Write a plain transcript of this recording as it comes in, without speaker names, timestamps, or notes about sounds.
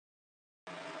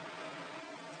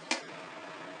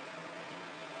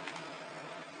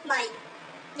Mate,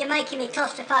 you're making me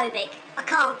claustrophobic. I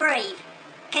can't breathe.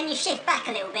 Can you shift back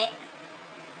a little bit?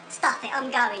 Stuff it, I'm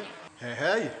going.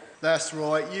 Hey, that's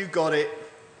right, you got it.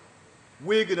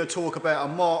 We're going to talk about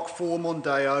a Mk4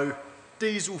 Mondeo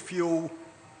diesel fuel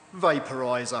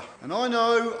vaporizer. And I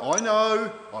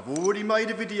know, I've already made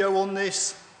a video on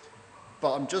this,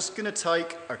 but I'm just going to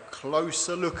take a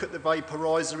closer look at the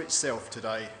vaporizer itself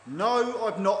today. No,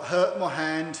 I've not hurt my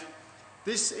hand.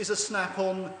 This is a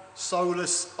Snap-on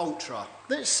Solus Ultra.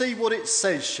 Let's see what it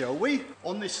says, shall we?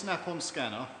 On this Snap-on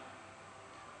scanner,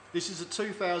 this is a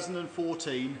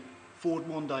 2014 Ford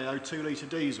Mondeo 2-litre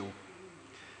diesel.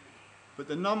 But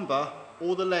the number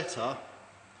or the letter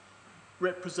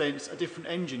represents a different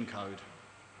engine code.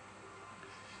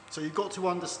 So you've got to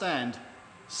understand,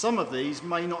 some of these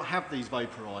may not have these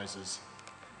vaporizers.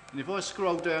 And if I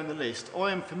scroll down the list,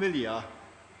 I am familiar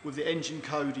with the engine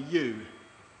code U.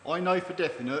 I know for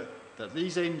definite that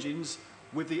these engines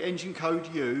with the engine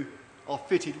code U are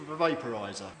fitted with a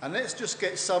vaporizer. And let's just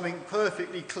get something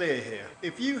perfectly clear here.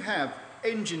 If you have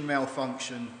engine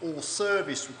malfunction or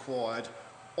service required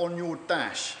on your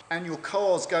dash and your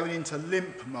car's going into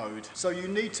limp mode, so you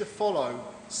need to follow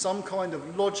some kind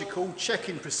of logical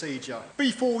checking procedure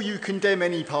before you condemn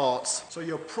any parts. So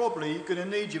you're probably going to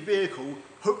need your vehicle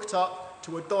hooked up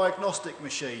to a diagnostic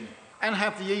machine and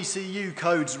have the ECU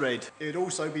codes read. It'd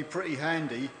also be pretty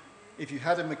handy if you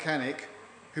had a mechanic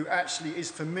who actually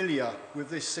is familiar with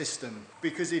this system,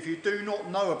 because if you do not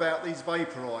know about these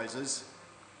vaporizers,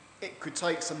 it could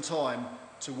take some time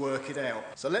to work it out.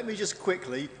 So let me just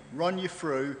quickly run you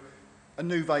through a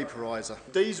new vaporizer.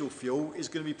 Diesel fuel is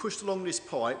going to be pushed along this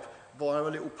pipe via a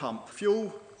little pump.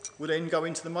 Fuel will then go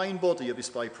into the main body of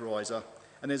this vaporizer,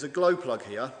 and there's a glow plug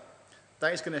here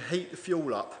that is going to heat the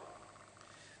fuel up.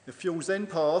 The fuel's then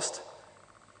passed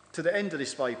to the end of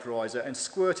this vaporizer and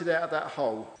squirted out of that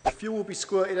hole. The fuel will be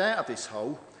squirted out of this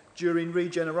hole during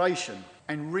regeneration,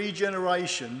 and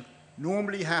regeneration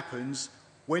normally happens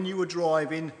when you are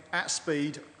driving at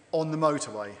speed on the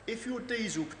motorway. If your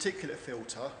diesel particulate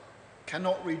filter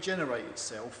cannot regenerate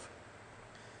itself,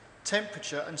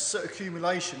 temperature and soot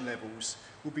accumulation levels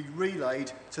will be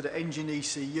relayed to the engine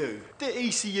ECU. The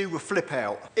ECU will flip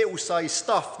out. It will say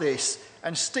stuff this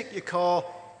and stick your car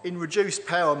in reduced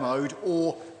power mode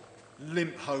or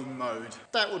limp home mode.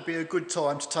 That would be a good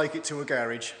time to take it to a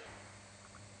garage.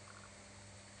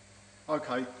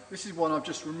 Okay, this is one I've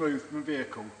just removed from a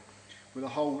vehicle where the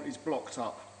hole is blocked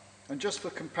up. And just for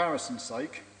comparison's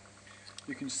sake,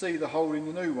 you can see the hole in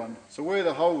the new one. So where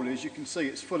the hole is, you can see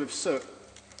it's full of soot.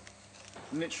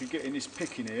 I'm literally getting this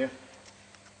pick in here.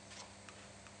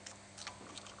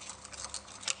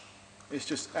 It's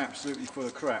just absolutely full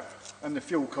of crap, and the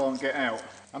fuel can't get out.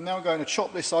 I'm now going to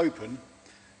chop this open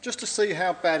just to see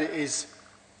how bad it is.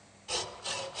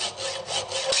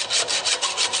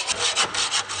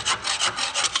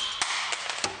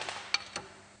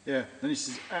 Yeah, and this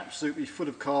is absolutely full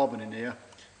of carbon in here,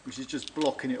 which is just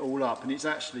blocking it all up, and it's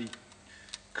actually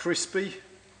crispy.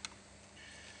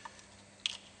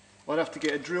 I'd have to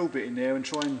get a drill bit in there and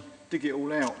try and dig it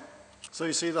all out. So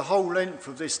you see the whole length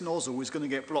of this nozzle is going to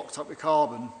get blocked up with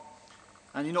carbon,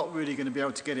 and you're not really going to be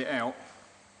able to get it out.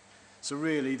 So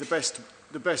really the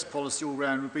best policy all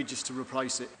round would be just to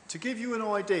replace it. To give you an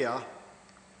idea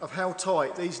of how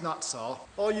tight these nuts are,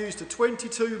 I used a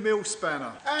 22mm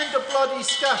spanner and a bloody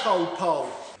scaffold pole.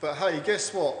 But hey,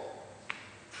 guess what?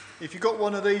 If you've got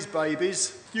one of these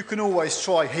babies, you can always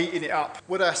try heating it up.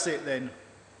 Well, that's it then.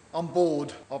 I'm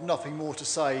bored. I've nothing more to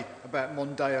say about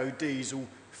Mondeo diesel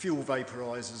fuel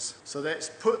vaporizers. So let's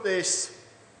put this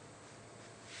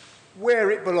where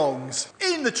it belongs,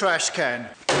 in the trash can.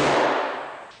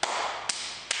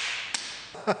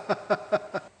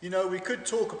 You know, we could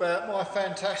talk about my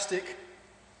fantastic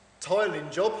tiling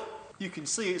job. You can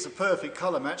see it's a perfect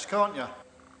colour match, can't you?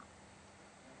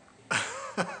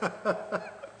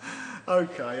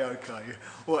 Okay,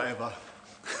 whatever.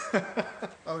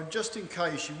 Oh, and just in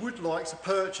case you would like to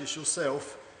purchase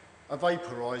yourself a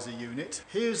vaporizer unit,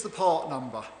 here's the part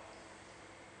number.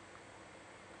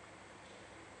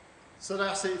 So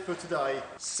that's it for today.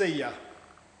 See ya.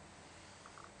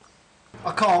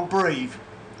 I can't breathe.